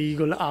Black the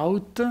Eagle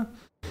out.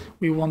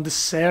 We want the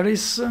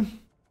Ceres.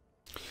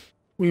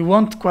 We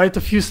want quite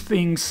a few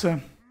things.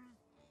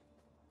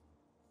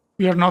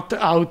 We are not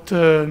out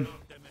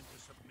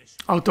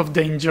of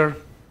danger.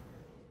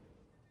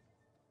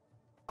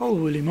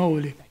 Holy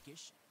moly.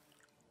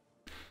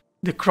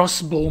 The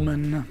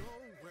crossbowman.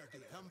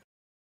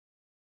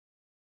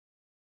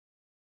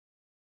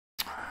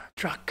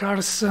 Track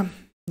cars,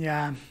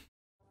 yeah,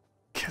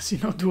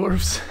 casino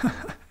dwarves.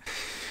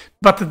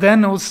 But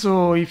then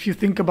also, if you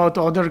think about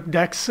other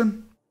decks,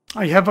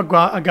 I have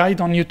a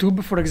guide on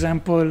YouTube, for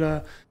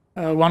example,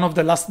 one of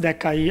the last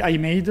deck I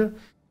made,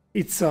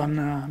 it's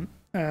on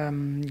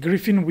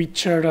Griffin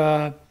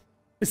Witcher,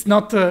 it's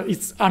not,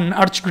 it's an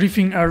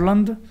Archgriffin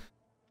Erland,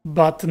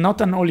 but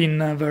not an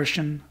all-in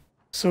version.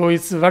 So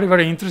it's very,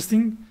 very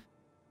interesting.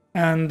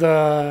 And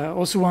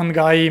also one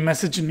guy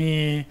messaged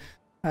me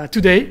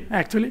today,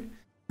 actually,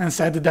 and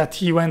said that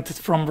he went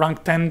from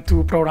rank 10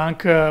 to pro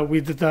rank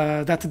with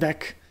that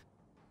deck.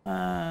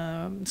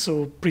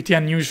 So pretty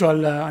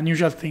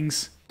unusual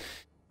things.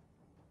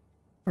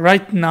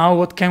 Right now,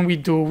 what can we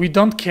do? We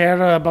don't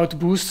care about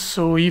boost,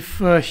 so if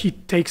he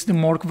takes the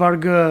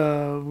Morkvarg,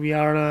 we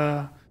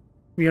are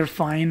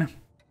fine.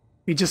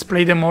 We just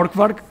play the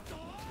Morkvarg,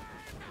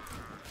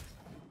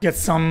 get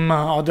some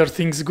other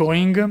things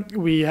going.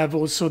 We have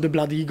also the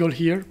Blood Eagle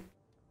here.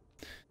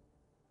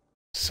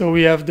 So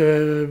we have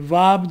the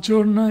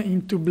Vabjorn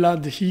into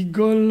Blood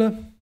Eagle.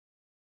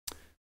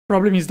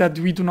 Problem is that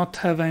we do not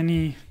have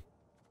anything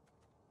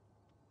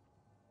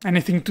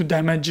to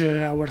damage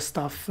our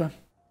stuff.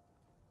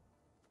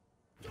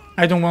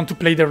 I don't want to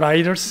play the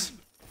Riders.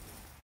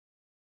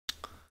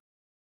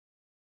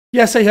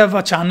 Yes, I have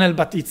a channel,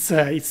 but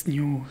it's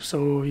new,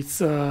 so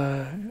it's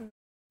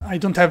I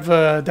don't have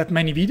that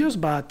many videos,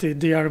 but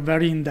they are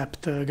very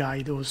in-depth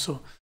guide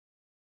also.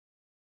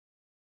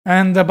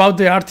 And about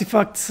the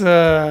artifacts,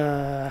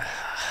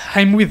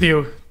 I'm with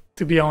you,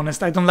 to be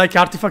honest. I don't like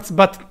artifacts,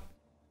 but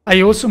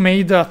I also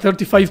made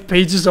 35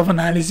 pages of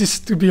analysis,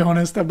 to be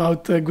honest,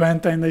 about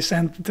Gwent, and I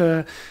sent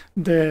the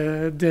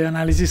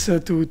analysis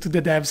to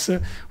the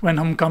devs when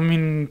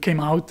Homecoming came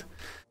out.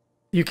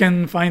 You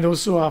can find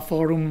also a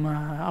forum,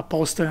 a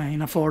post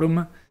in a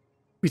forum,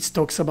 which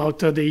talks about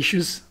the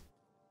issues.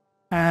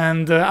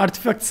 And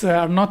artifacts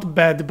are not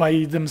bad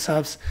by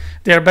themselves.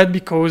 They are bad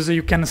because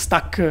you can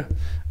stack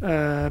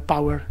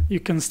power. You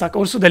can stack.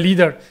 Also, the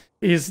leader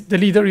is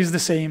the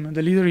same.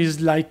 The leader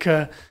is like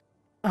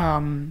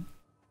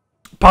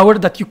power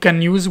that you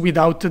can use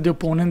without the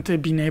opponent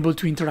being able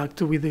to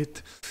interact with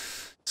it.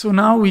 So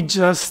now we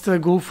just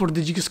go for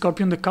the Giga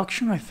Scorpion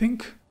decoction, I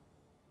think.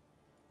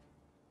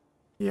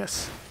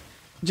 Yes,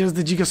 just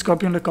the Giga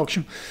Scorpion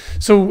decoction.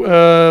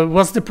 So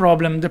what's the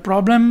problem? The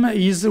problem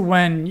is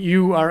when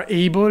you are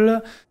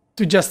able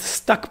to just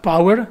stack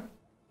power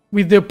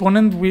with the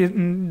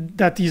opponent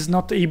that is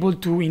not able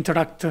to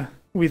interact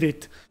with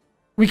it.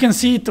 We can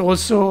see it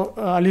also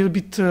a little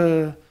bit.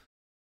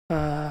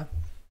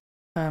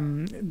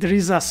 There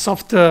is a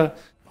soft,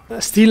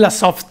 still a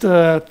soft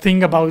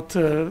thing about.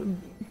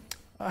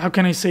 How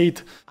can I say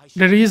it?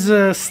 There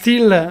is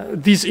still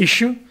this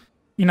issue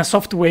in a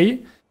soft way,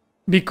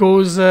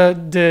 because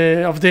of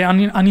the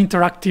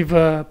uninteractive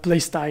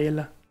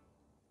playstyle.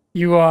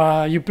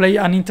 You play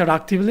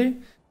uninteractively,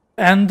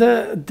 and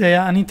the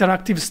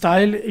uninteractive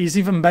style is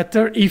even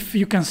better if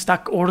you can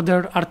stack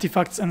order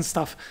artifacts and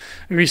stuff.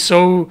 We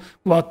saw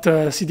what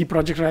CD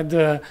Projekt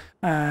Red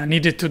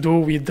needed to do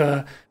with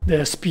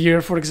the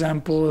spear, for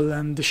example,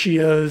 and the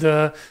shield,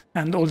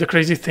 and all the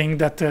crazy thing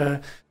that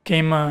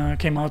came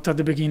out at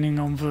the beginning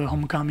of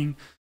Homecoming.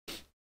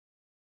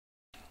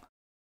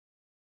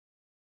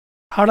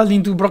 Harald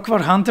into Brockvar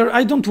Hunter.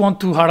 I don't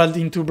want to Harald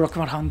into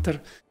Brockvar Hunter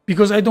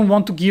because I don't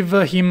want to give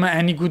him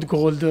any good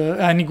gold,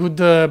 any good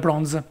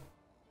bronze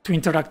to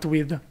interact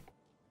with.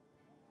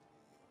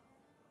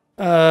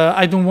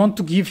 I don't want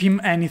to give him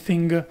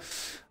anything.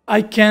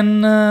 I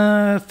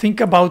can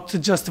think about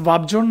just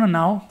Vabjorn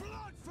now.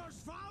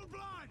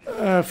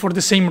 For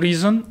the same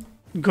reason,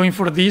 going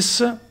for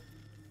this,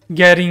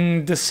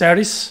 getting the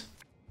Ceres.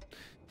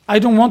 I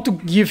don't want to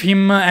give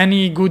him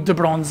any good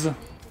bronze.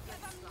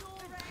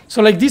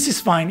 So like this is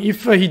fine.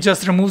 If he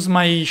just removes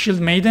my Shield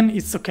Maiden,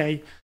 it's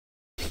okay.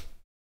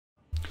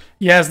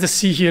 Yes, the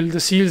Sea Heal. The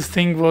Sea Heal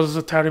thing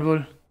was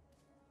terrible.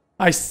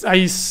 I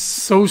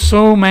saw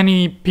so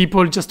many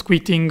people just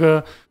quitting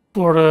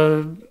for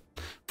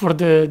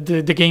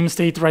the game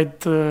state right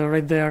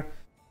there.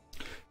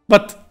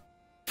 But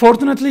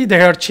fortunately,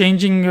 they are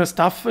changing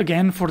stuff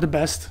again for the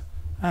best.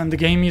 And the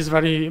game is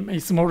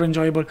it's more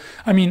enjoyable.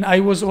 I mean,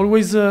 I was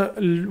always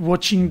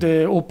watching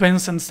the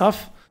opens and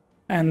stuff,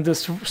 and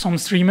some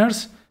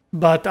streamers,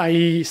 but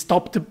I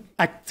stopped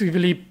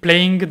actively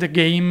playing the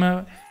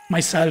game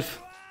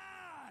myself.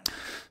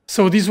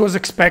 So this was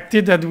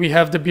expected that we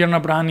have the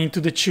Birna Bran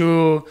into the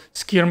 2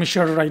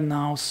 Skirmisher right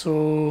now.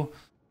 So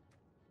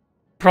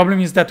problem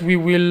is that we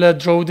will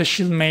draw the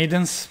Shield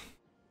Maidens.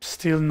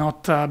 Still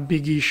not a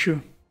big issue.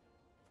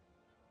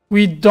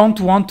 We don't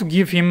want to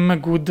give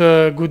him good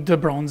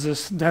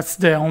bronzes. That's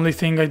the only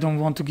thing I don't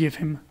want to give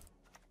him.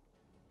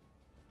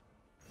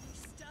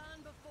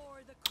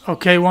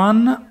 Okay,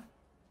 1.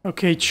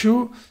 Okay,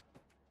 2.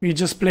 We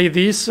just play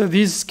this.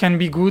 This can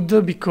be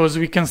good because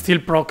we can still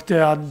proc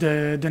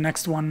the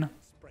next one.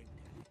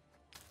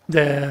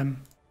 The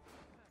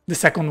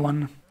second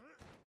one.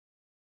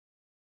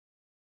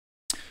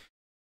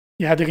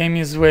 Yeah, the game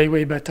is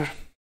way better.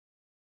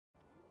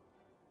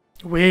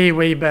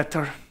 Way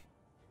better.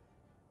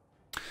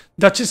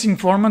 Duchess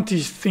Informant,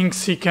 he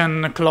thinks he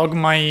can clog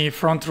my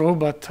front row,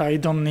 but I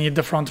don't need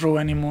the front row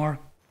anymore.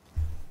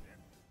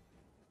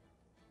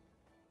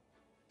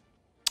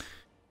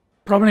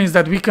 Problem is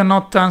that we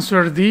cannot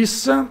answer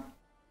this.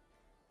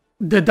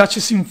 The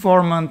Duchess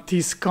Informant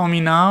is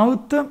coming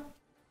out.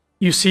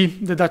 You see,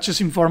 the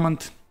Duchess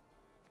Informant.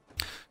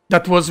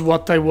 That was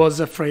what I was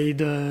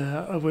afraid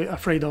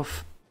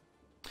of.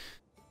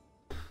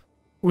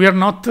 We are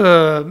not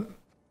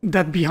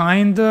that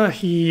behind.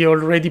 He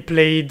already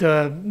played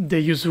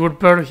the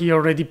Usurper. He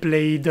already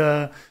played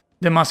the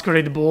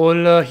Masquerade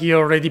Ball. He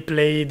already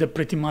played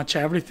pretty much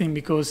everything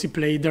because he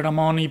played the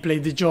Ramon, he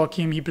played the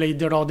Joachim, he played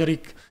the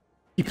Roderick.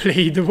 He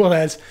played, what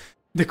else?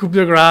 The Coup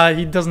de Grace.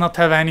 He does not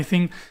have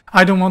anything.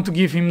 I don't want to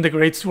give him the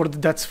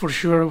Greatsword, that's for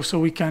sure, so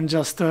we can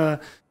just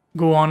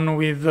go on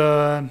with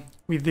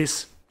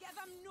this.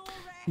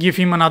 Give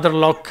him another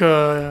lock,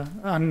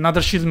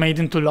 another Shield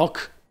Maiden to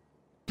lock.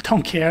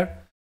 Don't care.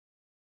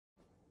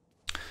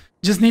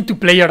 Just need to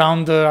play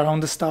around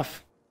the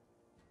stuff.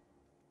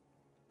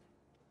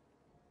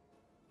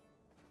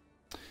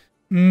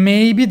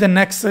 Maybe the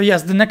next,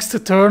 yes, the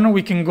next turn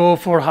we can go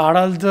for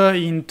Harald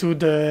into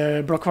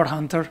the Brockwar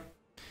Hunter.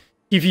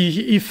 If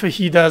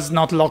he does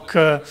not lock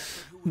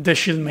the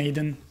Shield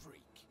Maiden.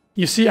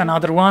 You see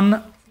another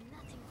one.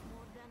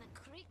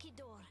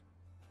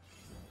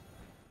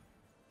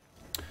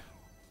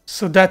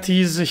 So that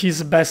is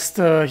his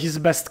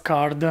best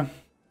card.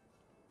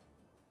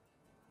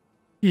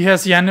 He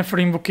has Yennefer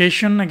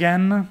Invocation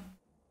again.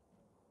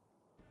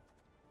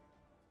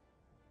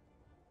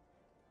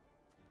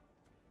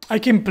 I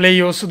can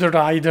play also the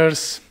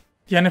Riders.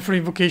 Yennefer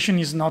Invocation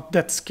is not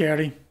that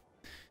scary.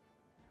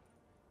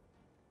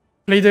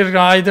 Play the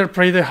Rider,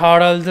 play the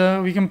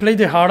Harald. We can play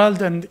the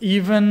Harald, and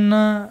even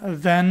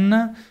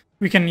then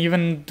we can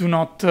even do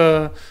not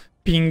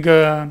ping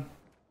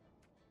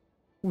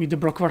with the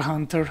Brockwar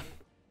Hunter.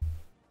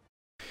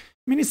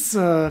 I mean, it's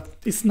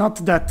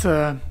not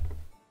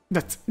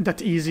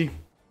that easy.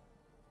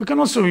 We can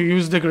also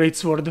use the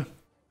Greatsword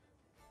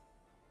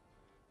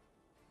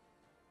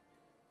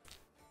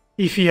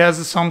if he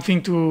has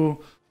something to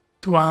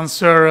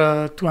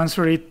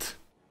answer it.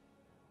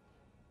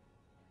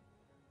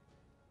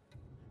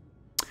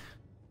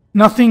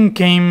 Nothing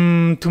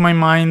came to my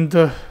mind.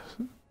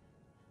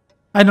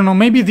 I don't know,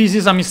 maybe this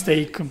is a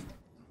mistake.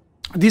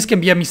 This can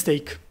be a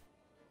mistake.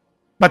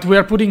 But we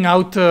are putting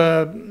out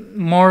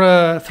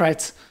more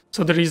threats.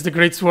 So there is the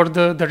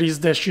Greatsword, there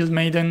is the Shield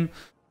Maiden.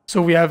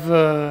 So we have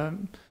a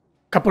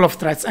couple of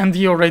threats. And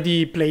he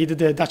already played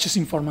the Duchess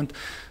Informant.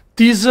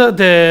 This,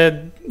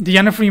 the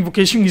Yennefer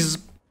Invocation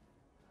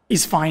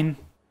is fine.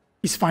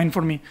 It's fine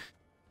for me.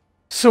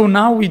 So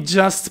now we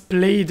just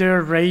play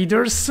the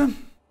Raiders.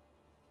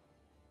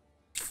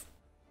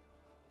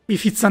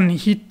 If it's an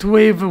hit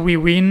wave, we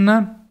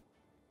win.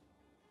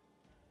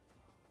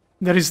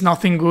 There is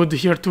nothing good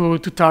here to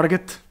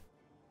target.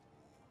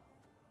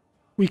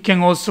 We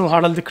can also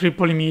Harald the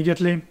Cripple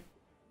immediately.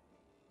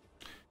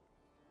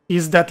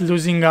 Is that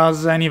losing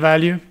us any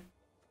value?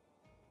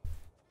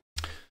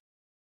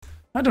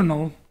 I don't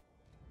know.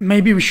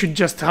 Maybe we should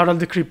just Harald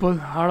the Cripple.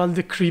 Harald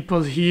the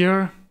Cripple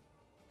here.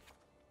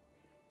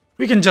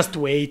 We can just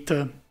wait.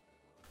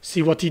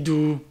 See what he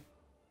do.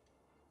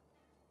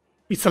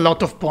 It's a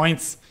lot of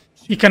points.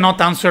 He cannot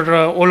answer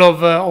all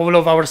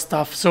of our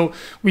stuff, so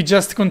we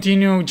just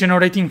continue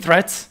generating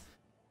threats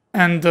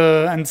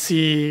and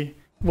see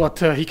what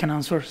he can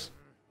answer.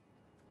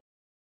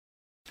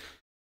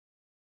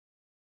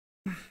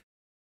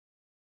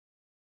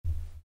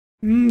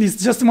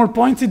 It's just more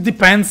points. It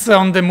depends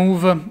on the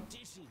move.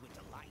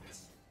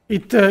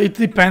 It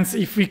depends.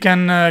 If we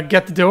can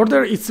get the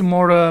order, it's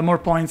more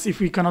points.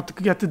 If we cannot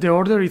get the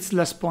order, it's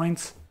less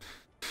points.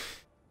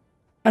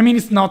 I mean,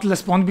 it's not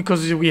less points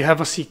because we have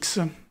a 6.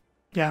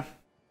 Yeah.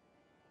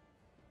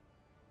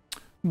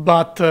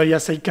 But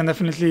yes, I can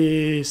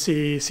definitely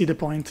see the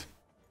point.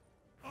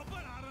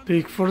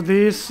 Pick for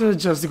this,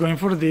 just going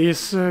for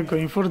this,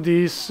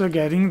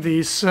 getting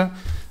this,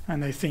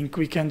 and I think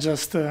we can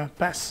just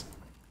pass.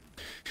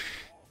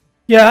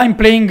 Yeah, I'm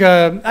playing.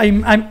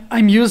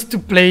 I'm used to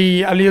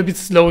play a little bit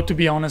slow, to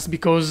be honest,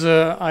 because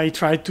I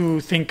try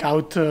to think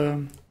out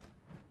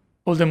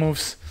all the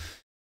moves.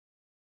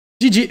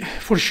 GG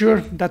for sure.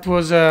 That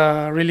was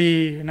a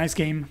really nice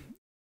game.